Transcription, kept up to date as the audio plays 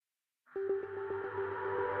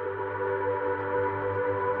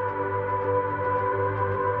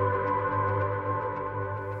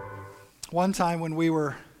one time when we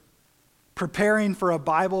were preparing for a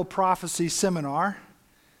Bible prophecy seminar.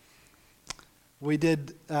 We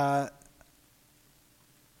did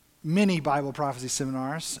many Bible prophecy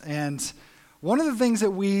seminars, and one of the things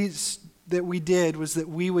that we did was that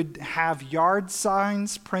we would have yard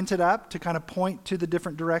signs printed up to kind of point to the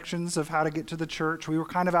different directions of how to get to the church. We were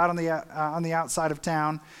kind of out on the outside of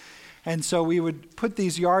town, and so we would put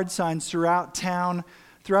these yard signs throughout town,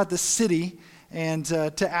 throughout the city, and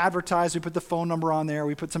to advertise. We put the phone number on there.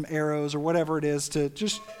 We put some arrows or whatever it is to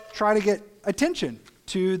just try to get attention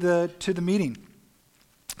to the meeting.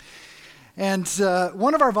 And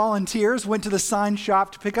one of our volunteers went to the sign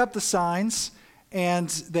shop to pick up the signs, and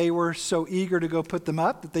they were so eager to go put them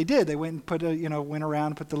up that they did. They went and went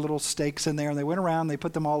around, put the little stakes in there, and they went around, they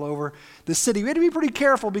put them all over the city. We had to be pretty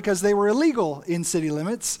careful because they were illegal in city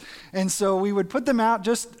limits, and so we would put them out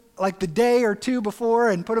just like the day or two before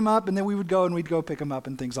and put them up, and then we'd go pick them up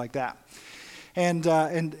and things like that. And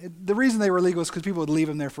the reason they were illegal is because people would leave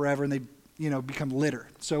them there forever and they'd become litter.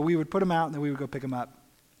 So we would put them out and then we would go pick them up.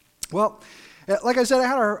 Well, like I said, I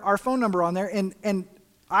had our phone number on there, and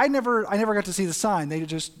I never got to see the sign.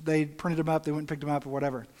 They printed them up, they went and picked them up or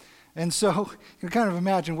whatever. And so you can kind of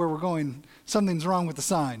imagine where we're going. Something's wrong with the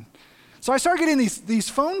sign. So I started getting these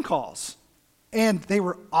phone calls, and they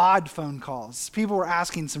were odd phone calls. People were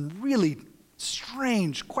asking some really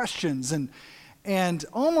strange questions and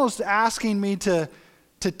almost asking me to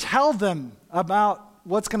tell them about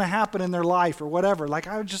what's going to happen in their life or whatever. Like,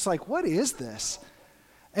 I was just like, what is this?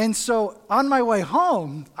 And so on my way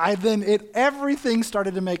home, everything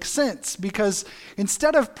started to make sense, because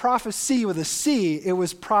instead of prophecy with a C, it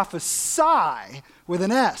was prophesy with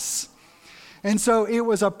an S. And so it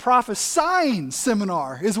was a prophesying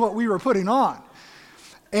seminar is what we were putting on.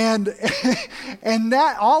 And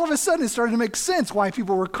that all of a sudden it started to make sense why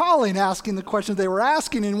people were calling, asking the questions they were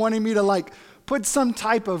asking, and wanting me to put some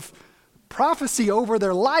type of prophecy over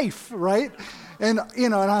their life, right? And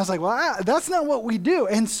I was like, well, that's not what we do.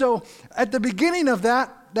 And so at the beginning of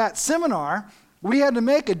that seminar, we had to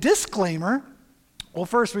make a disclaimer. Well,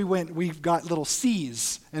 first we've got little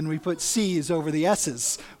C's, and we put C's over the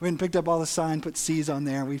S's. We went and picked up all the sign, put C's on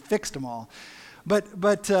there, and we fixed them all. But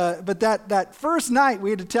that first night, we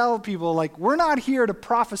had to tell people, we're not here to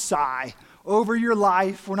prophesy over your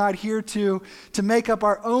life. We're not here to make up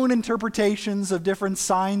our own interpretations of different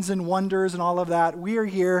signs and wonders and all of that. We are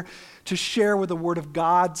here to share what the Word of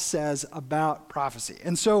God says about prophecy.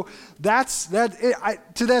 And so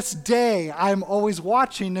to this day, I'm always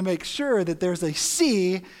watching to make sure that there's a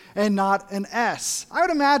C and not an S. I would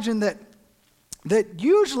imagine that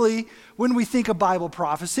usually when we think of Bible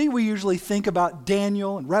prophecy, we usually think about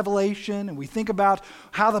Daniel and Revelation, and we think about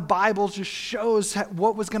how the Bible just shows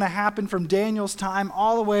what was going to happen from Daniel's time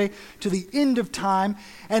all the way to the end of time.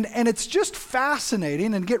 And it's just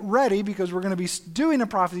fascinating. And get ready, because we're going to be doing a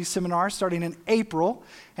prophecy seminar starting in April.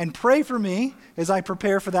 And pray for me as I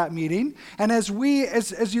prepare for that meeting. And as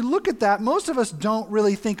you look at that, most of us don't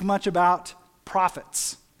really think much about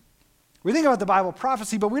prophets. We think about the Bible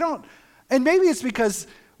prophecy, but we don't. And maybe it's because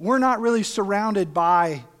we're not really surrounded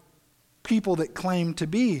by people that claim to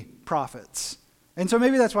be prophets. And so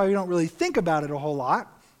maybe that's why we don't really think about it a whole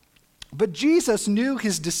lot. But Jesus knew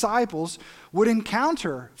his disciples would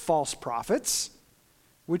encounter false prophets,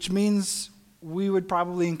 which means we would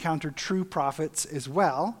probably encounter true prophets as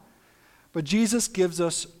well. But Jesus gives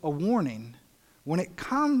us a warning when it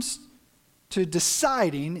comes to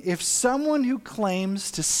deciding if someone who claims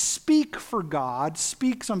to speak for God,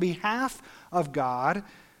 speaks on behalf of God.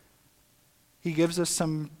 He gives us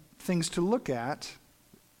some things to look at,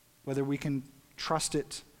 whether we can trust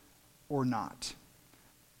it or not.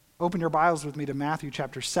 Open your Bibles with me to Matthew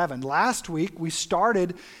chapter 7. Last week, we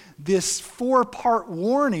started this 4-part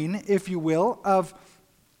warning, if you will, of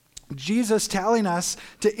Jesus telling us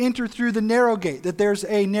to enter through the narrow gate, that there's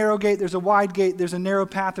a narrow gate, there's a wide gate, there's a narrow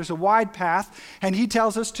path, there's a wide path, and he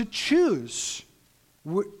tells us to choose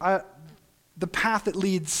the path that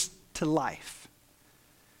leads to life.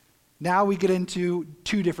 Now we get into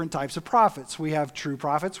 2 different types of prophets. We have true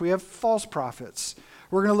prophets, we have false prophets.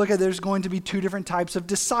 We're going to look at there's going to be 2 different types of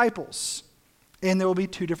disciples, and there will be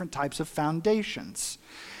 2 different types of foundations.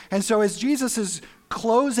 And so as Jesus is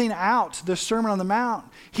closing out the Sermon on the Mount,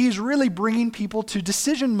 he's really bringing people to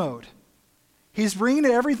decision mode. He's bringing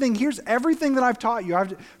it everything. Here's everything that I've taught you.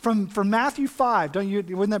 From Matthew 5.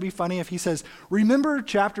 Wouldn't that be funny if he says, remember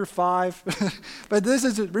chapter 5? But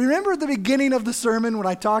remember at the beginning of the sermon when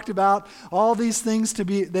I talked about all these things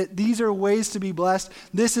that these are ways to be blessed.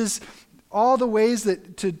 This is all the ways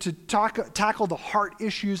that to tackle the heart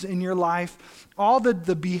issues in your life, all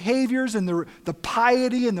the behaviors and the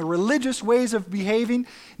piety and the religious ways of behaving.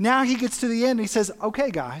 Now he gets to the end and he says,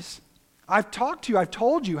 okay, guys, I've talked to you, I've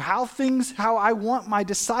told you how I want my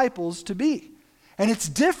disciples to be. And it's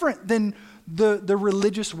different than the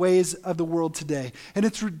religious ways of the world today. And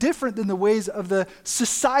it's different than the ways of the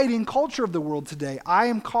society and culture of the world today. I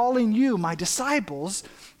am calling you, my disciples,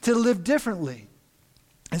 to live differently.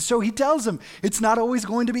 And so he tells them, it's not always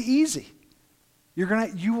going to be easy.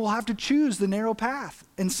 You will have to choose the narrow path.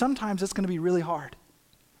 And sometimes it's going to be really hard.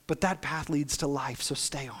 But that path leads to life, so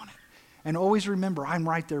stay on it. And always remember, I'm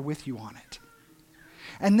right there with you on it.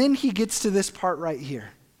 And then he gets to this part right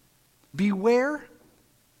here. Beware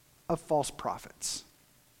of false prophets.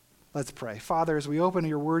 Let's pray. Father, as we open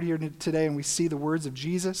your word here today and we see the words of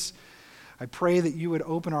Jesus, I pray that you would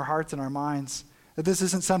open our hearts and our minds, that this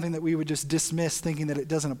isn't something that we would just dismiss thinking that it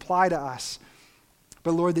doesn't apply to us,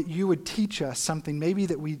 but Lord, that you would teach us something maybe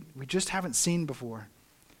that we just haven't seen before,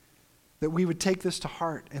 that we would take this to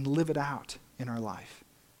heart and live it out in our life.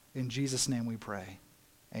 In Jesus' name we pray.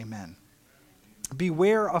 Amen.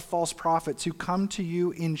 Beware of false prophets who come to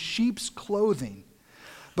you in sheep's clothing,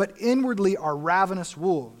 but inwardly are ravenous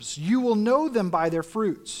wolves. You will know them by their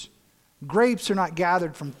fruits. Grapes are not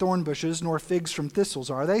gathered from thorn bushes, nor figs from thistles,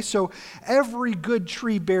 are they? So every good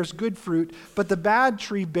tree bears good fruit, but the bad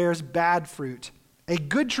tree bears bad fruit. A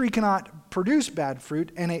good tree cannot produce bad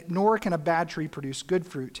fruit, nor can a bad tree produce good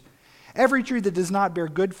fruit. Every tree that does not bear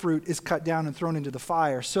good fruit is cut down and thrown into the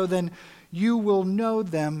fire. So then you will know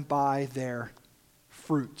them by their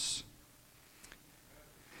fruits.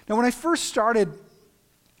 Now, when I first started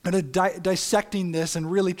dissecting this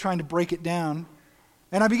and really trying to break it down,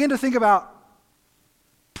 and I began to think about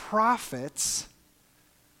prophets,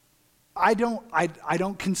 I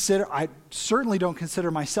certainly don't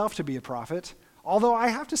consider myself to be a prophet, although I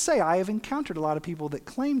have to say I have encountered a lot of people that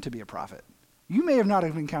claim to be a prophet. You may have not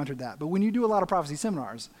have encountered that, but when you do a lot of prophecy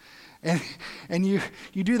seminars, and you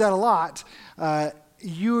do that a lot,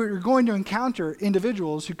 you're going to encounter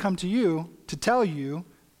individuals who come to you to tell you,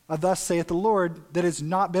 thus saith the Lord, that is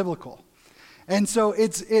not biblical. And so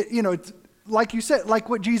it's like you said, like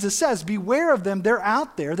what Jesus says, beware of them. They're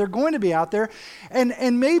out there. They're going to be out there.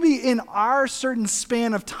 And maybe in our certain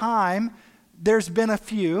span of time, there's been a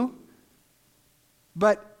few,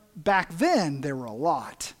 but back then there were a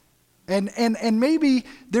lot. And maybe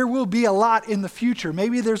there will be a lot in the future.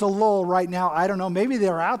 Maybe there's a lull right now. I don't know. Maybe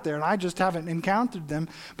they're out there and I just haven't encountered them.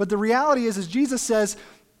 But the reality is Jesus says,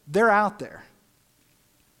 they're out there.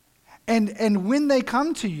 And when they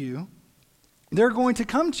come to you, they're going to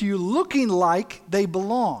come to you looking like they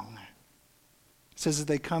belong. It says that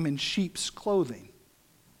they come in sheep's clothing.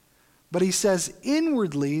 But he says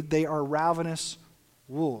inwardly they are ravenous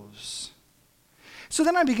wolves. So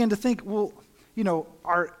then I began to think, well,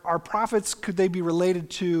 are prophets, could they be related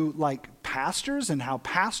to like pastors and how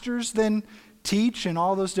pastors then teach and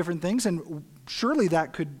all those different things? And surely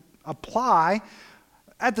that could apply.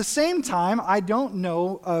 At the same time, I don't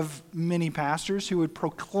know of many pastors who would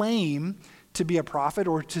proclaim to be a prophet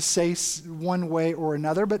or to say one way or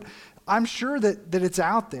another, but I'm sure that it's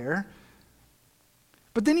out there.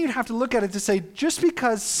 But then you'd have to look at it to say, just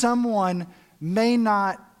because someone may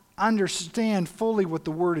not understand fully what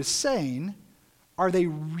the word is saying, are they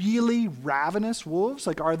really ravenous wolves?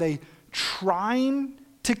 Like, are they trying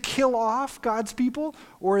to kill off God's people,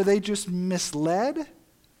 or are they just misled?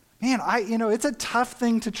 Man, it's a tough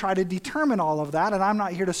thing to try to determine all of that, and I'm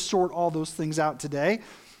not here to sort all those things out today.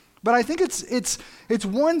 But I think it's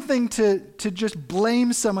one thing to just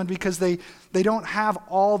blame someone because they don't have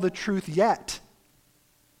all the truth yet.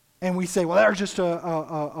 And we say, well, they're just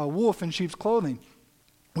a wolf in sheep's clothing.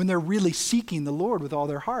 When they're really seeking the Lord with all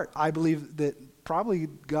their heart, I believe that probably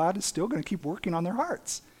God is still going to keep working on their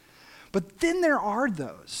hearts. But then there are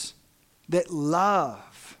those that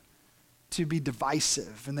love to be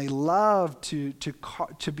divisive, and they love to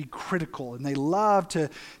be critical, and they love to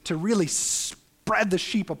really spread the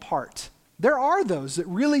sheep apart. There are those that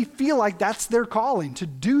really feel like that's their calling, to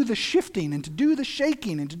do the shifting and to do the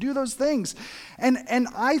shaking and to do those things. And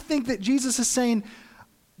I think that Jesus is saying,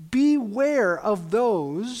 beware of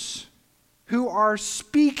those who are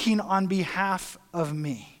speaking on behalf of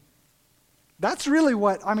me. That's really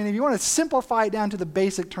if you want to simplify it down to the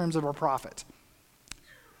basic terms of a prophet.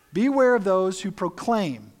 Beware of those who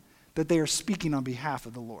proclaim that they are speaking on behalf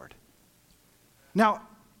of the Lord. Now,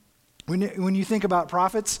 when you think about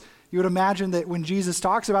prophets, you would imagine that when Jesus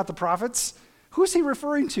talks about the prophets, who's he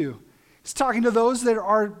referring to? He's talking to those that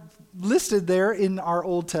are listed there in our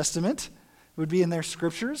Old Testament. It would be in their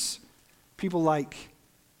scriptures. People like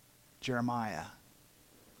Jeremiah,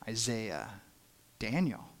 Isaiah,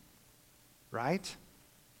 Daniel, right?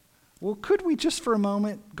 Well, could we just for a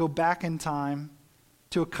moment go back in time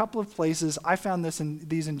to a couple of places? I found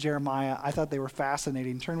these in Jeremiah. I thought they were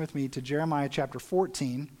fascinating. Turn with me to Jeremiah chapter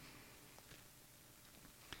 14.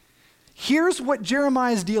 Here's what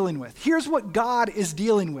Jeremiah is dealing with. Here's what God is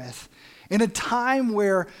dealing with in a time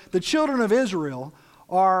where the children of Israel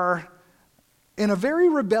are in a very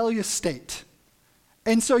rebellious state.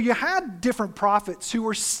 And so you had different prophets who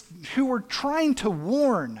were trying to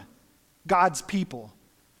warn God's people.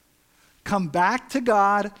 Come back to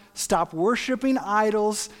God, stop worshiping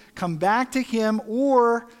idols, come back to him,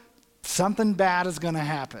 or something bad is going to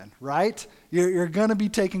happen, right? You're going to be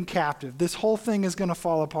taken captive. This whole thing is going to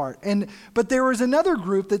fall apart. But there was another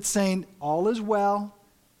group that's saying, all is well,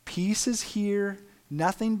 peace is here,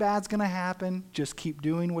 nothing bad's going to happen, just keep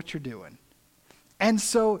doing what you're doing. And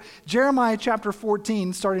so Jeremiah chapter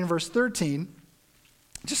 14, starting in verse 13,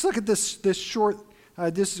 just look at this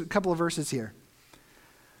couple of verses here.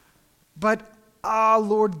 But,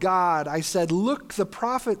 Lord God, I said, look, the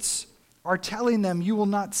prophets are telling them, you will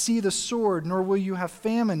not see the sword, nor will you have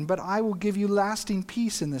famine, but I will give you lasting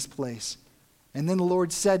peace in this place. And then the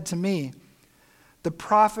Lord said to me, the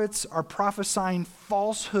prophets are prophesying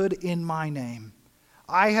falsehood in my name.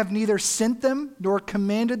 I have neither sent them, nor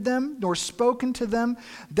commanded them, nor spoken to them.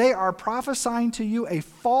 They are prophesying to you a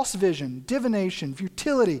false vision, divination,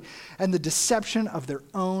 futility, and the deception of their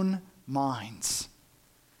own minds.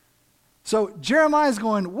 So Jeremiah is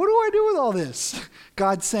going, what do I do with all this?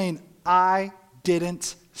 God's saying, I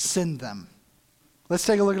didn't send them. Let's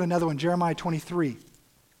take a look at another one, Jeremiah 23.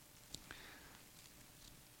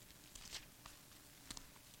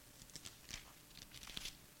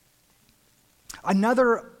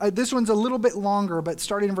 This one's a little bit longer, but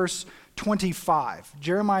starting in verse 25.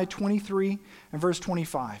 Jeremiah 23 and verse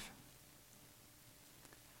 25.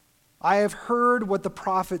 I have heard what the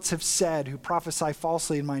prophets have said who prophesy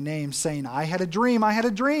falsely in my name, saying, I had a dream, I had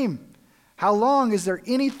a dream. How long is there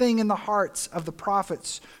anything in the hearts of the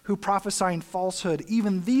prophets who prophesy in falsehood,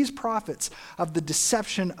 even these prophets of the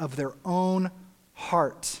deception of their own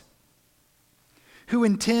heart, who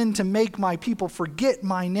intend to make my people forget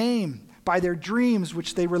my name by their dreams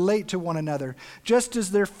which they relate to one another, just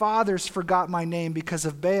as their fathers forgot my name because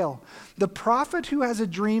of Baal. The prophet who has a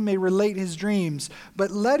dream may relate his dreams,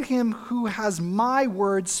 but let him who has my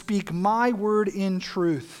word speak my word in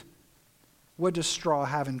truth. What does straw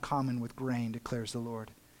have in common with grain, declares the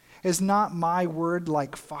Lord? Is not my word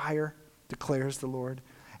like fire, declares the Lord,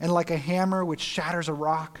 and like a hammer which shatters a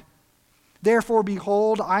rock? Therefore,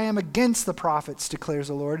 behold, I am against the prophets, declares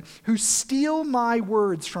the Lord, who steal my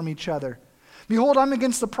words from each other. Behold, I'm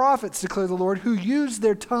against the prophets, declares the Lord, who use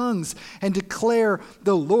their tongues and declare,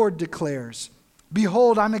 the Lord declares.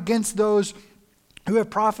 Behold, I'm against those who have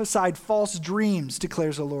prophesied false dreams,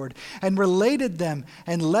 declares the Lord, and related them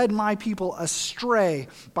and led my people astray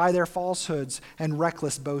by their falsehoods and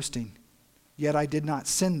reckless boasting. Yet I did not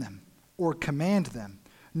send them or command them,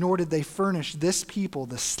 nor did they furnish this people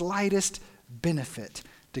the slightest benefit,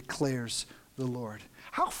 declares the Lord.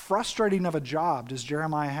 How frustrating of a job does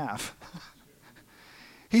Jeremiah have?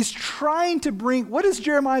 He's trying to what is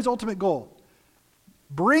Jeremiah's ultimate goal?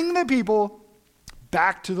 Bring the people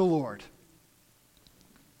back to the Lord.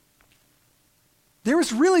 There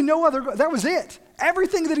was really no other goal. That was it.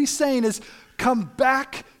 Everything that he's saying is come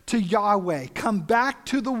back to Yahweh. Come back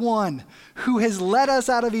to the one who has led us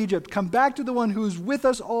out of Egypt. Come back to the one who is with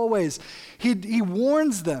us always. He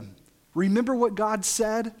warns them. Remember what God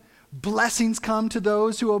said? Blessings come to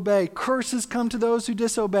those who obey. Curses come to those who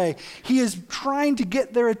disobey. He is trying to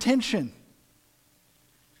get their attention.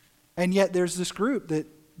 And yet there's this group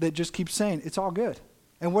that just keeps saying, it's all good.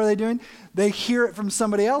 And what are they doing? They hear it from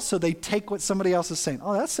somebody else, so they take what somebody else is saying.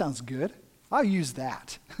 Oh, that sounds good. I'll use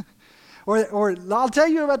that. Or I'll tell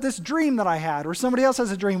you about this dream that I had, or somebody else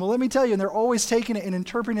has a dream. Well, let me tell you. And they're always taking it and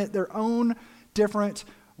interpreting it their own different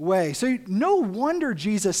way. So no wonder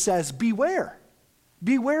Jesus says, beware.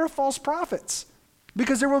 Beware of false prophets.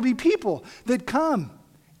 Because there will be people that come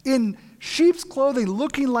in sheep's clothing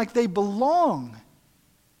looking like they belong,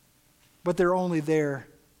 but they're only there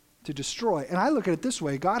to destroy. And I look at it this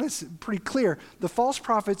way. God is pretty clear. The false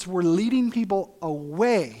prophets were leading people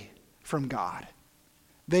away from God.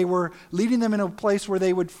 They were leading them in a place where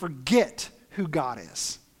they would forget who God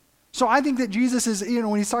is. So I think that Jesus is,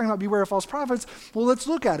 when he's talking about beware of false prophets, well, let's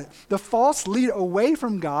look at it. The false lead away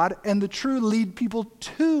from God, and the true lead people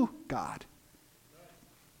to God.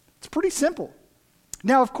 It's pretty simple.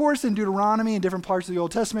 Now, of course, in Deuteronomy and different parts of the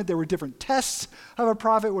Old Testament, there were different tests of a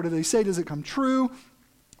prophet. What do they say? Does it come true?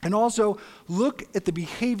 And also look at the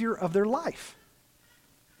behavior of their life.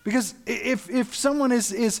 Because if someone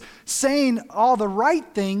is saying all the right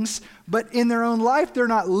things, but in their own life they're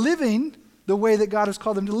not living the way that God has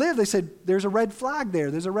called them to live, they said, there's a red flag there.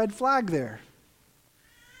 There's a red flag there.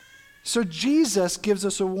 So Jesus gives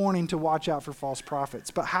us a warning to watch out for false prophets.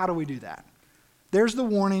 But how do we do that? There's the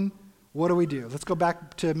warning. What do we do? Let's go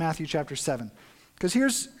back to Matthew chapter 7.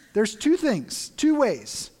 Because there's two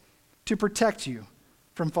ways to protect you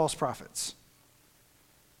from false prophets.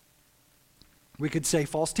 We could say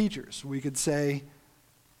false teachers. We could say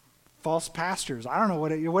false pastors. I don't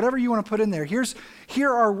know, whatever you want to put in there. Here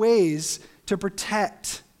are ways to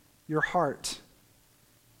protect your heart.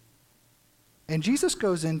 And Jesus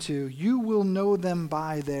goes into, you will know them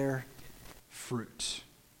by their fruit.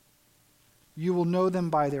 You will know them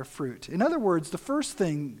by their fruit. In other words, the first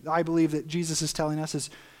thing I believe that Jesus is telling us is,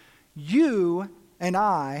 you and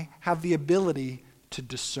I have the ability to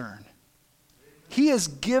discern. He has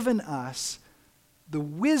given us the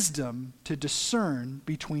wisdom to discern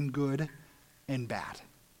between good and bad.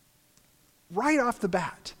 Right off the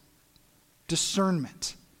bat,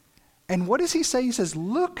 discernment. And what does he say? He says,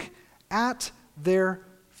 look at their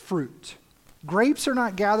fruit. Grapes are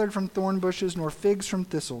not gathered from thorn bushes, nor figs from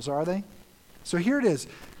thistles, are they? So here it is.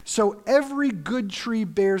 So every good tree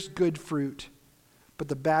bears good fruit, but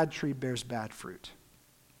the bad tree bears bad fruit.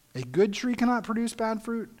 A good tree cannot produce bad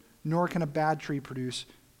fruit, nor can a bad tree produce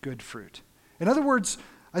good fruit. In other words,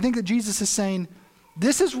 I think that Jesus is saying,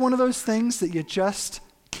 this is one of those things that you just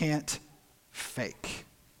can't fake.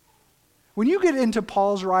 When you get into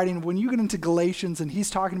Paul's writing, when you get into Galatians and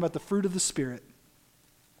he's talking about the fruit of the Spirit,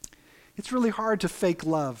 it's really hard to fake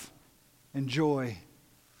love and joy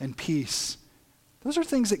and peace. Those are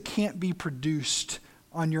things that can't be produced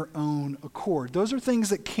on your own accord. Those are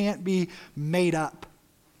things that can't be made up.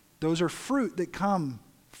 Those are fruit that come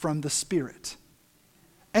from the Spirit.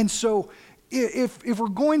 And so if we're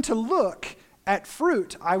going to look at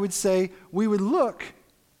fruit, I would say we would look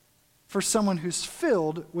for someone who's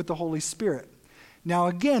filled with the Holy Spirit. Now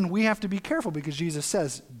again, we have to be careful because Jesus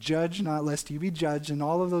says, judge not lest you be judged, and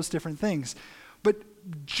all of those different things. But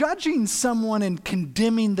judging someone and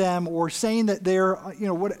condemning them or saying that they're,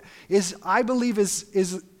 what is, I believe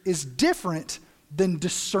is different than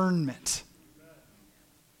discernment.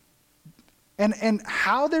 And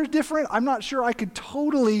how they're different, I'm not sure I could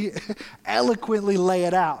totally eloquently lay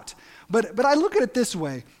it out. But I look at it this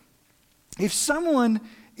way. If someone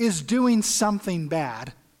is doing something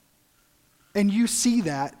bad and you see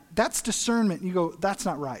that, that's discernment. You go, that's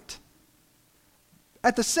not right.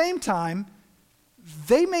 At the same time,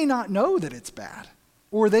 they may not know that it's bad.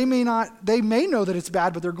 Or they may know that it's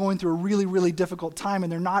bad, but they're going through a really, really difficult time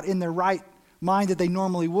and they're not in their right mind that they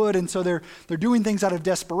normally would, and so they're doing things out of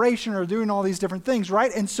desperation or doing all these different things,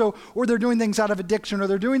 right? And so, or they're doing things out of addiction, or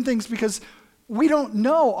they're doing things because we don't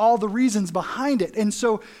know all the reasons behind it. And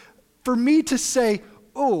so for me to say,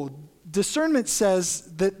 oh, discernment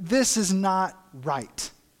says that this is not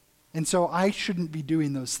right, and so I shouldn't be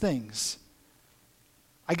doing those things.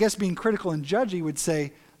 I guess being critical and judgy would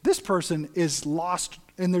say, this person is lost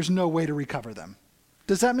and there's no way to recover them.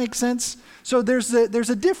 Does that make sense? So there's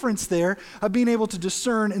a difference there of being able to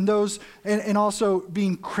discern in those and also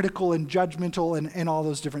being critical and judgmental and all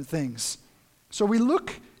those different things. So we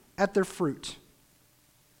look at their fruit.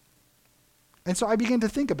 And so I began to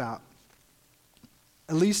think about,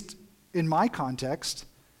 at least in my context,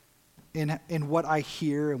 in what I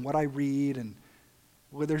hear and what I read, and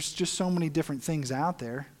there's just so many different things out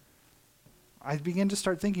there, I began to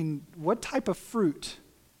start thinking, what type of fruit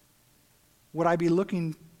would I be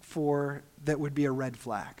looking for that would be a red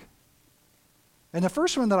flag? And the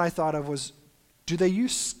first one that I thought of was, do they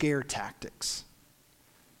use scare tactics?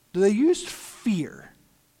 Do they use fear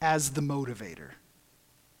as the motivator?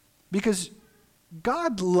 Because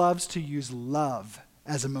God loves to use love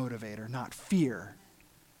as a motivator, not fear.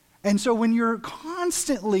 And so when you're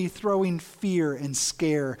constantly throwing fear and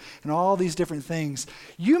scare and all these different things,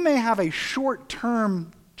 you may have a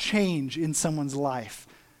short-term change in someone's life.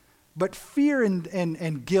 But fear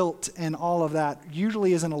and guilt and all of that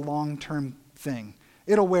usually isn't a long-term thing.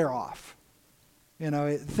 It'll wear off.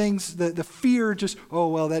 The fear just,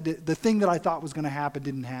 the thing that I thought was going to happen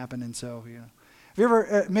didn't happen, and so, Have you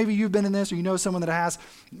ever, maybe you've been in this, or you know someone that has,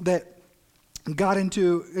 that got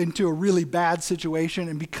into a really bad situation,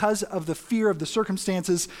 and because of the fear of the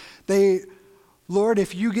circumstances, Lord,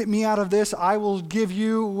 if you get me out of this, I will give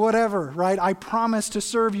you whatever, right? I promise to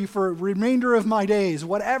serve you for the remainder of my days,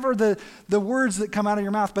 whatever the words that come out of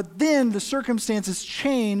your mouth. But then the circumstances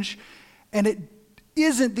change, and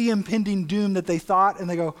isn't the impending doom that they thought, and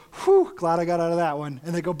they go, whew, glad I got out of that one,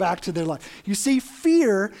 and they go back to their life. You see,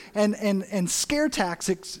 fear and scare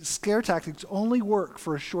tactics only work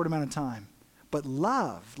for a short amount of time, but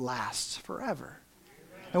love lasts forever.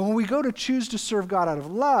 And when we go to choose to serve God out of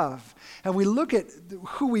love, and we look at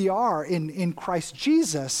who we are in Christ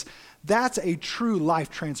Jesus, that's a true life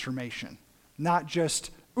transformation. Not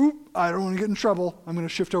just, oop, I don't want to get in trouble, I'm going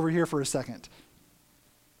to shift over here for a second.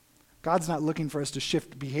 God's not looking for us to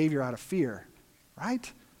shift behavior out of fear,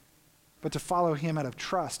 right? But to follow him out of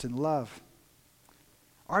trust and love.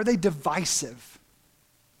 Are they divisive?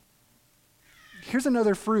 Here's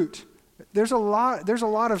another fruit. There's a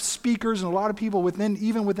lot of speakers and a lot of people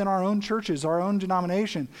even within our own churches, our own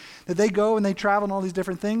denomination, that they go and they travel and all these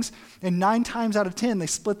different things, and 9 times out of 10 they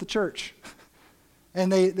split the church.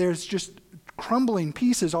 And there's just crumbling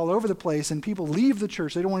pieces all over the place, and people leave the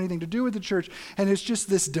church. They don't want anything to do with the church, and it's just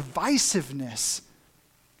this divisiveness.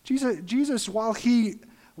 Jesus, while he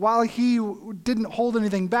didn't hold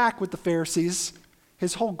anything back with the Pharisees,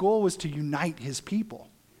 his whole goal was to unite his people.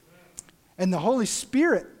 And the Holy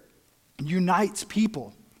Spirit unites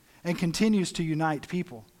people and continues to unite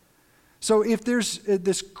people. So if there's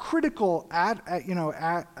this critical attitude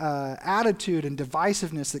and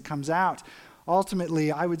divisiveness that comes out,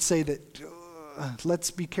 ultimately I would say that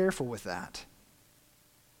let's be careful with that.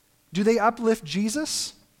 Do they uplift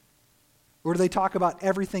Jesus? Or do they talk about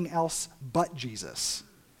everything else but Jesus?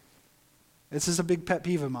 This is a big pet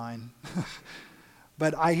peeve of mine.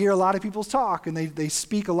 But I hear a lot of people talk, and they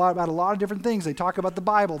speak a lot about a lot of different things. They talk about the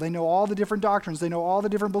Bible. They know all the different doctrines. They know all the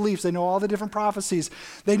different beliefs. They know all the different prophecies.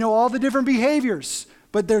 They know all the different behaviors.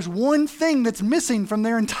 But there's one thing that's missing from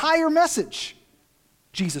their entire message: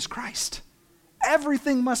 Jesus Christ.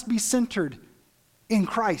 Everything must be centered in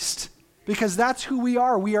Christ, because that's who we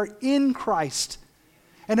are. We are in Christ.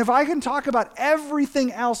 And if I can talk about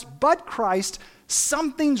everything else but Christ,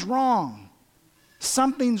 something's wrong.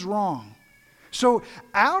 Something's wrong. So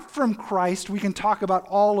out from Christ, we can talk about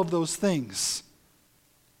all of those things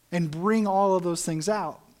and bring all of those things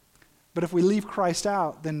out. But if we leave Christ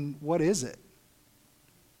out, then what is it?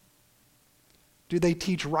 Do they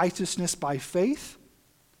teach righteousness by faith,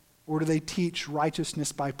 or do they teach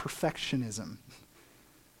righteousness by perfectionism?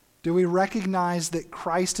 Do we recognize that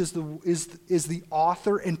Christ is the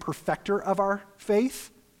author and perfecter of our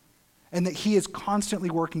faith, and that he is constantly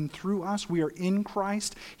working through us? We are in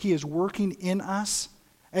Christ. He is working in us.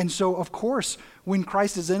 And so, of course, when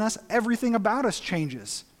Christ is in us, everything about us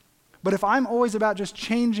changes. But if I'm always about just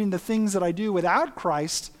changing the things that I do without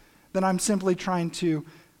Christ, then I'm simply trying to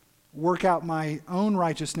work out my own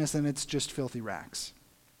righteousness, and it's just filthy rags.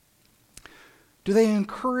 Do they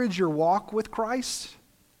encourage your walk with Christ,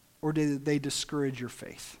 or do they discourage your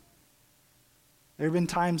faith? There have been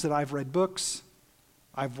times that I've read books,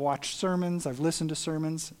 I've watched sermons, I've listened to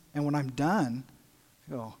sermons, and when I'm done,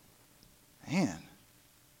 I go, man,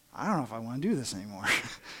 I don't know if I want to do this anymore.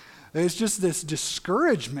 It's just this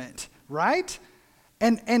discouragement, right?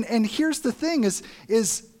 And here's the thing: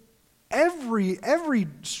 is every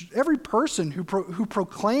person who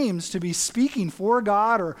proclaims to be speaking for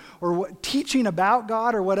God or teaching about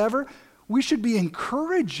God or whatever, we should be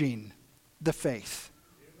encouraging the faith.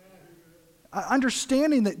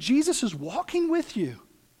 Understanding that Jesus is walking with you,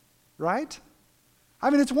 right? I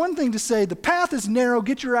mean, it's one thing to say, the path is narrow,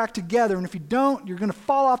 get your act together, and if you don't, you're going to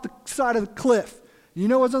fall off the side of the cliff. You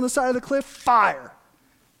know what's on the side of the cliff? Fire.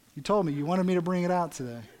 You told me you wanted me to bring it out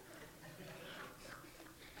today.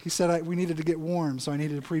 He said we needed to get warm, so I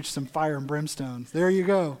needed to preach some fire and brimstone. There you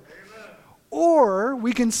go. Amen. Or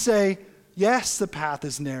we can say, yes, the path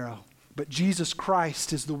is narrow, but Jesus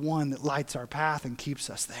Christ is the one that lights our path and keeps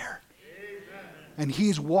us there. And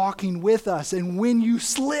he's walking with us. And when you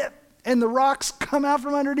slip and the rocks come out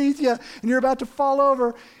from underneath you and you're about to fall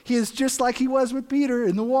over, he is just like he was with Peter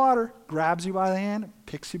in the water, grabs you by the hand,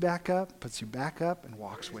 picks you back up, puts you back up, and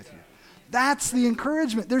walks with you. That's the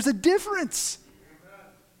encouragement. There's a difference.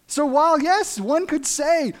 So while, yes, one could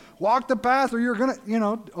say, walk the path or you're going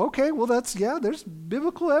to, okay, well there's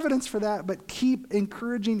biblical evidence for that, but keep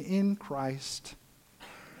encouraging in Christ.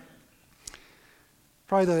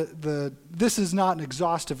 Probably this is not an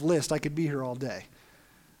exhaustive list. I could be here all day.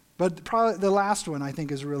 But probably the last one I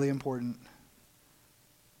think is really important.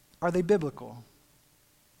 Are they biblical?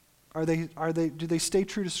 Do they stay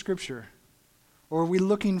true to Scripture? Or are we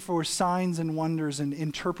looking for signs and wonders and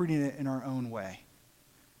interpreting it in our own way?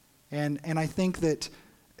 And I think that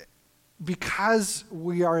because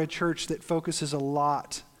we are a church that focuses a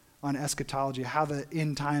lot on eschatology, how the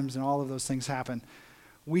end times and all of those things happen,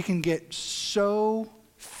 we can get so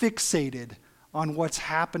fixated on what's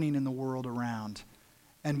happening in the world around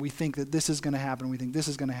and we think that this is going to happen, we think this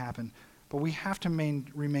is going to happen. But we have to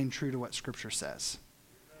remain true to what Scripture says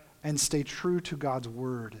and stay true to God's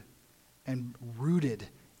word and rooted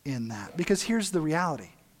in that. Because here's the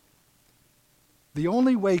reality. The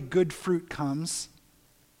only way good fruit comes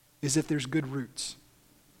is if there's good roots.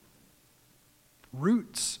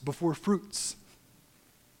 Roots before fruits.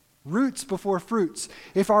 Roots before fruits.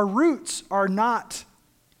 If our roots are not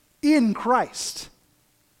in Christ,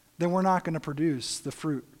 then we're not going to produce the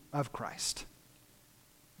fruit of Christ.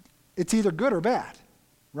 It's either good or bad,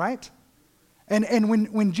 right? And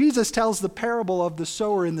when Jesus tells the parable of the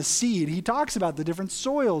sower and the seed, he talks about the different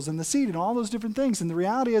soils and the seed and all those different things. And the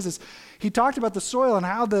reality is he talked about the soil and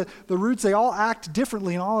how the roots, they all act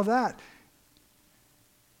differently and all of that.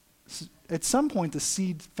 At some point, the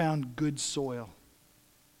seed found good soil.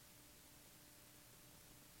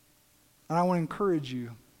 And I want to encourage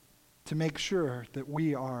you to make sure that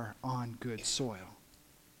we are on good soil,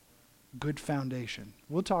 good foundation.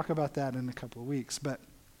 We'll talk about that in a couple of weeks, but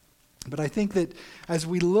I think that as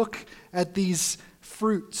we look at these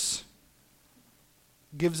fruits,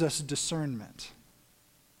 gives us discernment.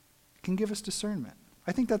 It can give us discernment.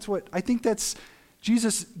 I think that's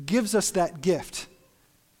Jesus gives us that gift.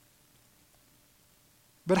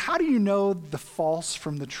 But how do you know the false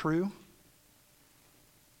from the true?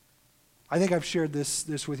 I think I've shared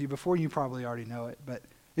this with you before. You probably already know it. But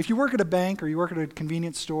if you work at a bank or you work at a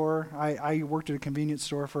convenience store, I worked at a convenience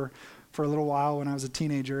store for a little while when I was a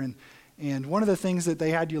teenager. And one of the things that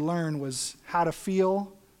they had you learn was how to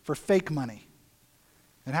feel for fake money.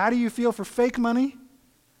 And how do you feel for fake money?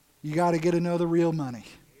 You got to get to know the real money.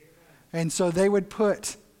 And so they would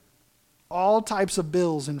put all types of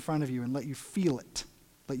bills in front of you and let you feel it,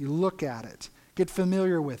 let you look at it, get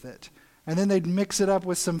familiar with it. And then they'd mix it up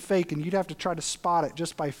with some fake, and you'd have to try to spot it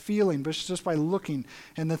just by feeling, but just by looking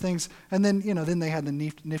and the things. And then, then they had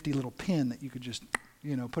the nifty little pin that you could just,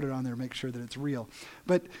 put it on there and make sure that it's real.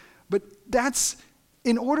 But that's,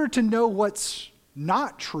 in order to know what's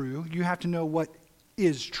not true, you have to know what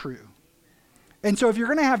is true. And so if you're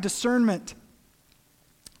going to have discernment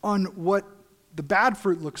on what the bad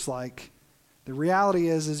fruit looks like, the reality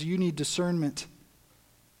is you need discernment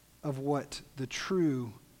of what the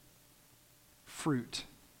true fruit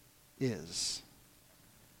is.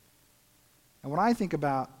 And when I think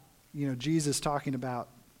about, Jesus talking about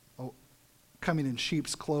coming in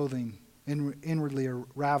sheep's clothing, inwardly are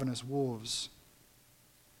ravenous wolves,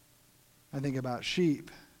 I think about sheep.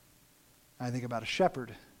 I think about a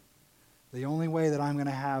shepherd. The only way that I'm going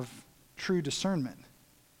to have true discernment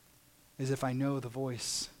is if I know the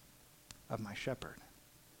voice of my shepherd.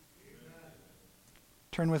 Amen.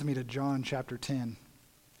 Turn with me to John chapter 10.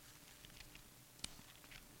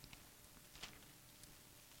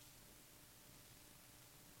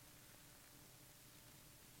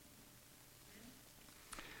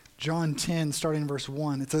 John 10, starting in verse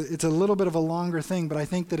 1. It's a little bit of a longer thing, but I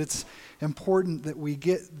think that it's important that we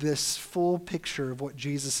get this full picture of what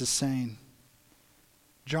Jesus is saying.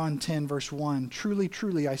 John 10, verse 1. Truly,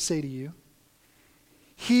 truly, I say to you,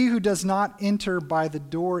 he who does not enter by the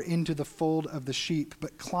door into the fold of the sheep,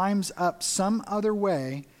 but climbs up some other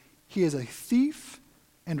way, he is a thief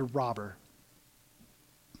and a robber.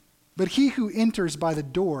 But he who enters by the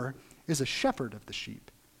door is a shepherd of the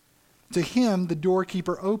sheep. To him the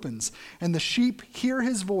doorkeeper opens, and the sheep hear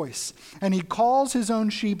his voice, and he calls his own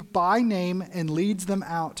sheep by name and leads them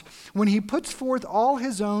out. When he puts forth all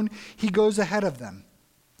his own, he goes ahead of them,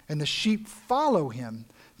 and the sheep follow him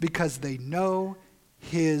because they know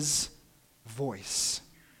his voice.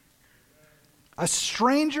 A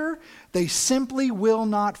stranger they simply will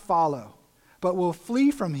not follow, but will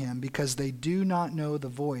flee from him because they do not know the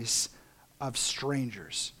voice of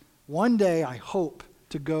strangers. One day I hope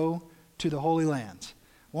to go to the Holy Land.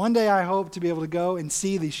 One day I hope to be able to go and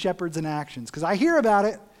see these shepherds in actions, because I hear about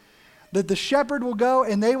it, that the shepherd will go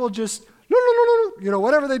and they will just,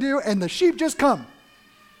 whatever they do, and the sheep just come.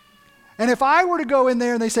 And if I were to go in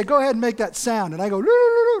there and they say, go ahead and make that sound, and I go,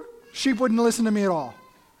 sheep wouldn't listen to me at all.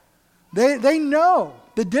 They know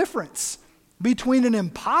the difference between an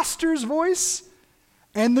imposter's voice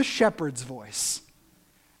and the shepherd's voice.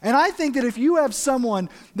 And I think that if you have someone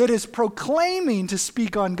that is proclaiming to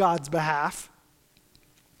speak on God's behalf,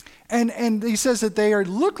 and he says that they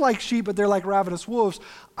look like sheep, but they're like ravenous wolves,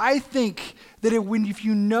 I think that if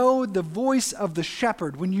you know the voice of the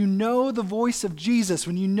shepherd, when you know the voice of Jesus,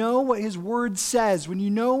 when you know what his word says, when you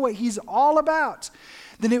know what he's all about,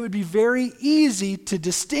 then it would be very easy to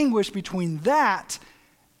distinguish between that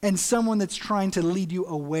and someone that's trying to lead you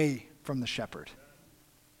away from the shepherd.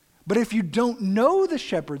 But if you don't know the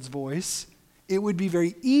shepherd's voice, it would be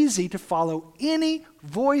very easy to follow any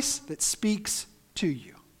voice that speaks to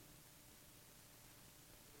you.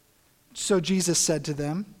 So Jesus said to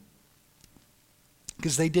them,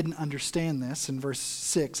 because they didn't understand this, in verse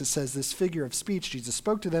 6 it says, this figure of speech, Jesus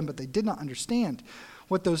spoke to them, but they did not understand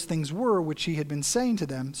what those things were which he had been saying to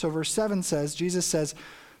them. So verse 7 says, Jesus says,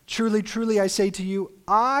 truly, truly, I say to you,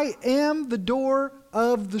 I am the door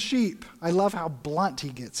of the sheep. I love how blunt he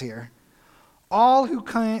gets here. All who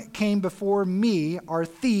came before me are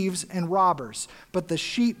thieves and robbers, but the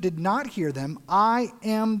sheep did not hear them. I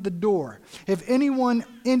am the door. If anyone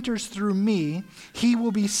enters through me, he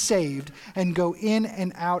will be saved and go in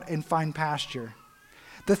and out and find pasture.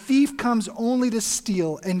 The thief comes only to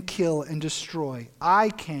steal and kill and destroy. I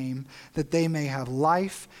came that they may have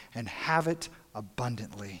life and have it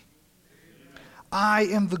abundantly. I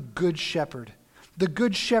am the good shepherd. The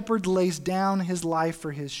good shepherd lays down his life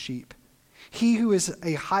for his sheep. He who is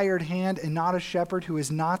a hired hand and not a shepherd, who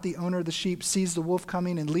is not the owner of the sheep, sees the wolf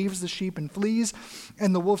coming and leaves the sheep and flees,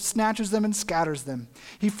 and the wolf snatches them and scatters them.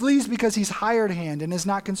 He flees because he's hired hand and is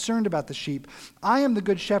not concerned about the sheep. I am the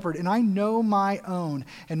good shepherd, and I know my own,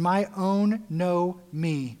 and my own know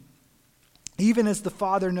me. Even as the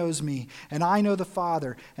Father knows me, and I know the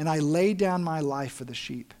Father, and I lay down my life for the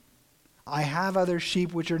sheep. I have other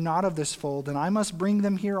sheep which are not of this fold, and I must bring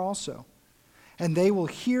them here also. And they will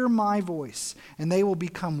hear my voice, and they will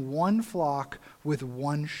become one flock with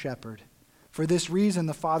one shepherd. For this reason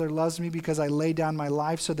the Father loves me, because I lay down my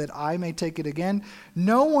life so that I may take it again.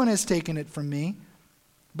 No one has taken it from me,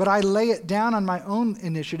 but I lay it down on my own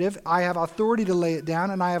initiative. I have authority to lay it down,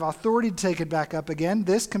 and I have authority to take it back up again.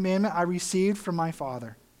 This commandment I received from my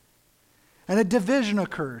Father. And a division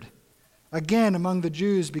occurred again among the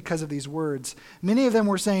Jews because of these words. Many of them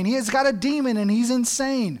were saying, he has got a demon and he's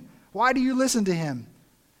insane. Why do you listen to him?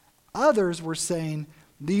 Others were saying,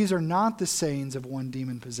 these are not the sayings of one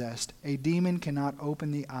demon-possessed. A demon cannot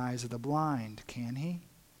open the eyes of the blind, can he?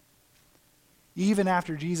 Even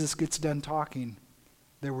after Jesus gets done talking,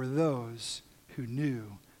 there were those who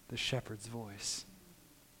knew the shepherd's voice.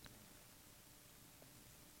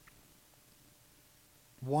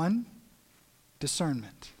 1,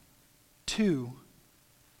 discernment. 2,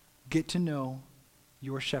 get to know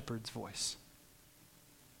your shepherd's voice.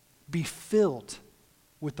 Be filled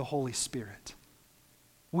with the Holy Spirit.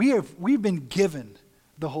 We've been given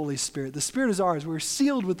the Holy Spirit. The Spirit is ours. We're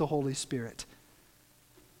sealed with the Holy Spirit.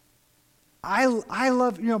 I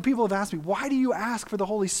love, people have asked me, why do you ask for the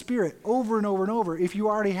Holy Spirit over and over and over if you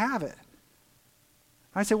already have it?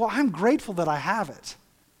 I say, well, I'm grateful that I have it.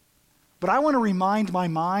 But I want to remind my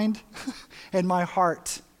mind and my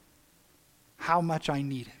heart how much I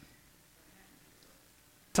need it.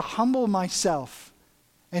 To humble myself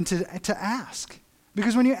and to ask.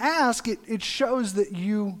 Because when you ask, it shows that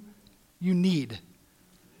you need.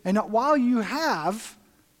 And while you have,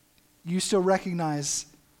 you still recognize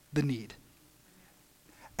the need.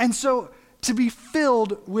 And so to be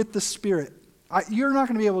filled with the Spirit, you're not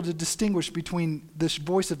going to be able to distinguish between the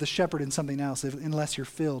voice of the shepherd and something else unless you're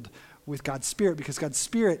filled with God's Spirit, because God's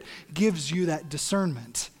Spirit gives you that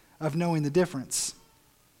discernment of knowing the difference.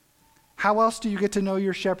 How else do you get to know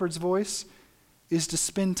your shepherd's voice? Is to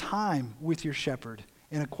spend time with your shepherd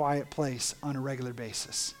in a quiet place on a regular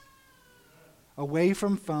basis. Away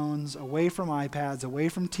from phones, away from iPads, away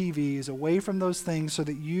from TVs, away from those things, so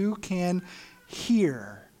that you can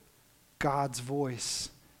hear God's voice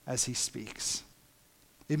as he speaks.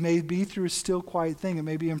 It may be through a still, quiet thing. It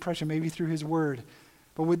may be impression, maybe through his word.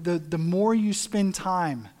 But with the more you spend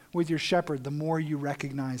time with your shepherd, the more you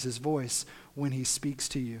recognize his voice when he speaks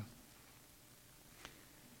to you.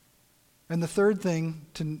 And the third thing,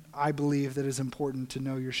 I believe, that is important to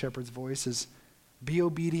know your shepherd's voice is be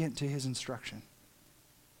obedient to his instruction.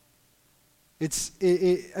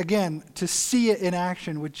 Again, to see it in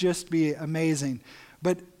action would just be amazing.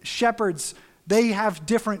 But shepherds, they have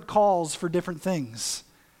different calls for different things.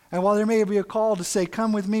 And while there may be a call to say,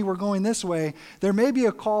 come with me, we're going this way, there may be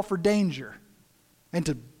a call for danger and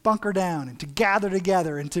to bunker down and to gather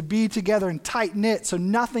together and to be together and tight-knit so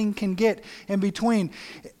nothing can get in between.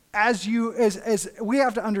 As we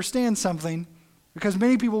have to understand something, because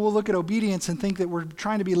many people will look at obedience and think that we're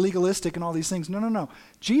trying to be legalistic and all these things. No.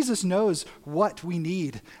 Jesus knows what we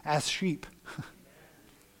need as sheep.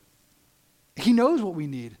 He knows what we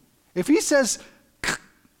need. If he says,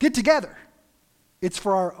 get together, it's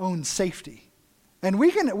for our own safety. And we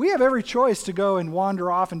have every choice to go and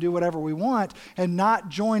wander off and do whatever we want and not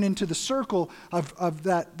join into the circle of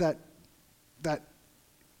that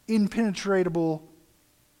impenetrable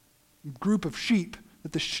group of sheep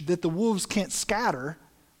that the wolves can't scatter.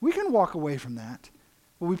 We can walk away from that.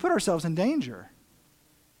 well, we put ourselves in danger.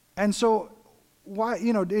 And so, why,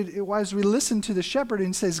 as we listen to the shepherd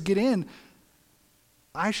and says, get in,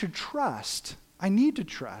 I should trust, I need to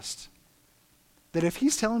trust that if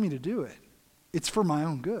he's telling me to do it, it's for my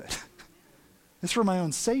own good. It's for my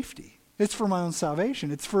own safety. It's for my own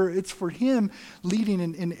salvation. It's for him leading.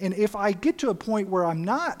 And if I get to a point where I'm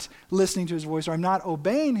not listening to his voice or I'm not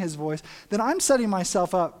obeying his voice, then I'm setting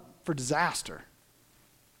myself up for disaster.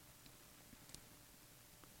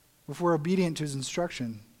 If we're obedient to his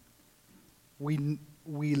instruction,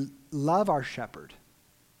 we love our shepherd,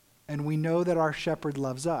 and we know that our shepherd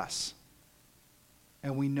loves us,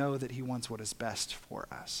 and we know that he wants what is best for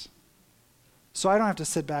us. So I don't have to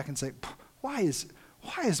sit back and say, why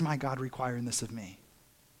is my God requiring this of me?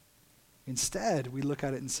 Instead, we look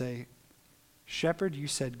at it and say, shepherd, you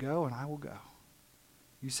said go, and I will go.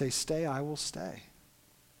 You say stay, I will stay.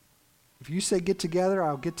 If you say get together,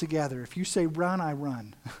 I'll get together. If you say run, I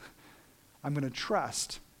run. I'm going to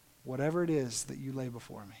trust whatever it is that you lay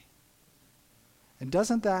before me. And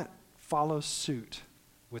doesn't that follow suit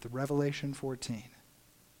with Revelation 14?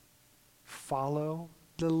 Follow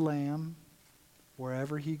the Lamb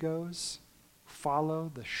wherever he goes.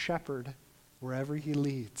 Follow the shepherd wherever he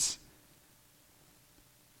leads.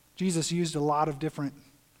 Jesus used a lot of different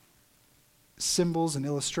symbols and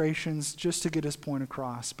illustrations just to get his point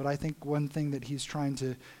across. But I think one thing that he's trying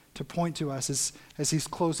to point to us is, as he's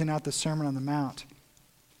closing out the Sermon on the Mount,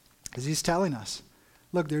 is he's telling us,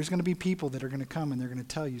 look, there's going to be people that are going to come and they're going to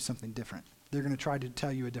tell you something different. They're going to try to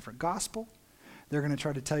tell you a different gospel. They're going to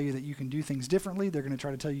try to tell you that you can do things differently. They're going to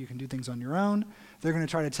try to tell you can do things on your own. They're going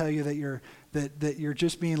to try to tell you that you're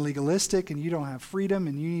just being legalistic and you don't have freedom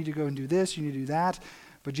and you need to go and do this, you need to do that.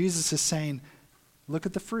 But Jesus is saying, look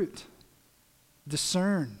at the fruit.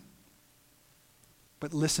 Discern.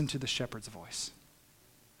 But listen to the shepherd's voice.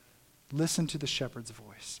 Listen to the shepherd's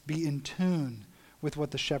voice. Be in tune with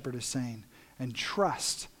what the shepherd is saying and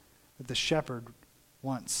trust that the shepherd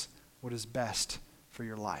wants what is best for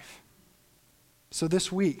your life. So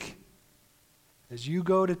this week, as you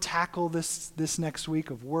go to tackle this next week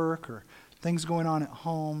of work or things going on at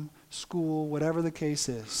home, school, whatever the case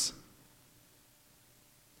is,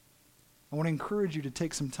 I want to encourage you to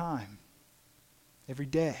take some time every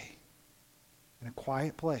day in a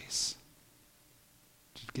quiet place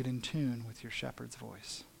to get in tune with your shepherd's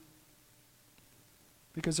voice.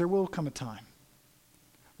 Because there will come a time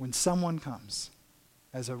when someone comes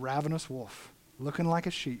as a ravenous wolf, looking like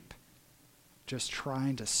a sheep, just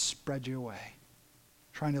trying to spread you away,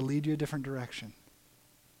 trying to lead you a different direction.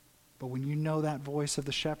 But when you know that voice of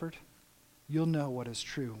the shepherd, you'll know what is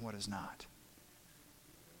true and what is not.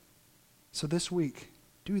 So this week,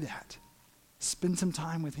 do that. Spend some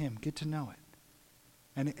time with him. Get to know it.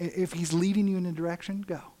 And if he's leading you in a direction,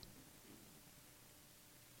 go.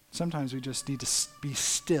 Sometimes we just need to be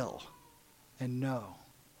still and know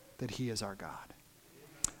that he is our God.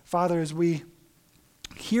 Father, as we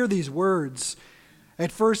hear these words,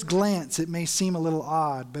 at first glance it may seem a little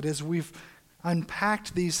odd, but as we've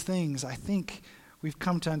unpacked these things, I think we've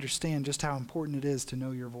come to understand just how important it is to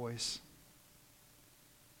know your voice,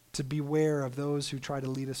 to beware of those who try to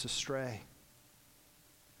lead us astray.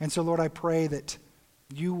 And so, Lord, I pray that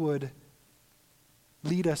you would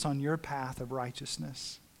lead us on your path of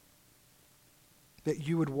righteousness, that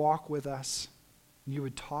you would walk with us, you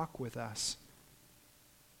would talk with us,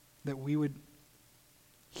 that we would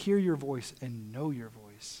hear your voice and know your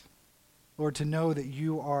voice. Lord, to know that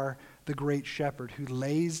you are the great shepherd who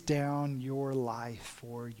lays down your life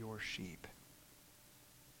for your sheep.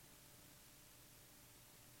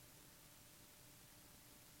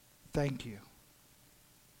 Thank you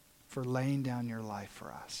for laying down your life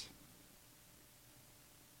for us.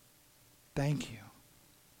 Thank you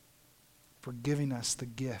for giving us the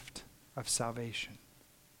gift of salvation,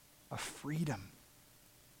 of freedom,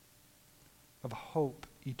 of hope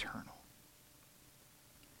eternal.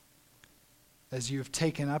 As you have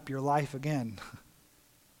taken up your life again,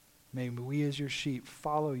 may we as your sheep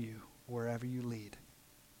follow you wherever you lead.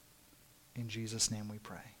 In Jesus' name we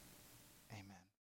pray.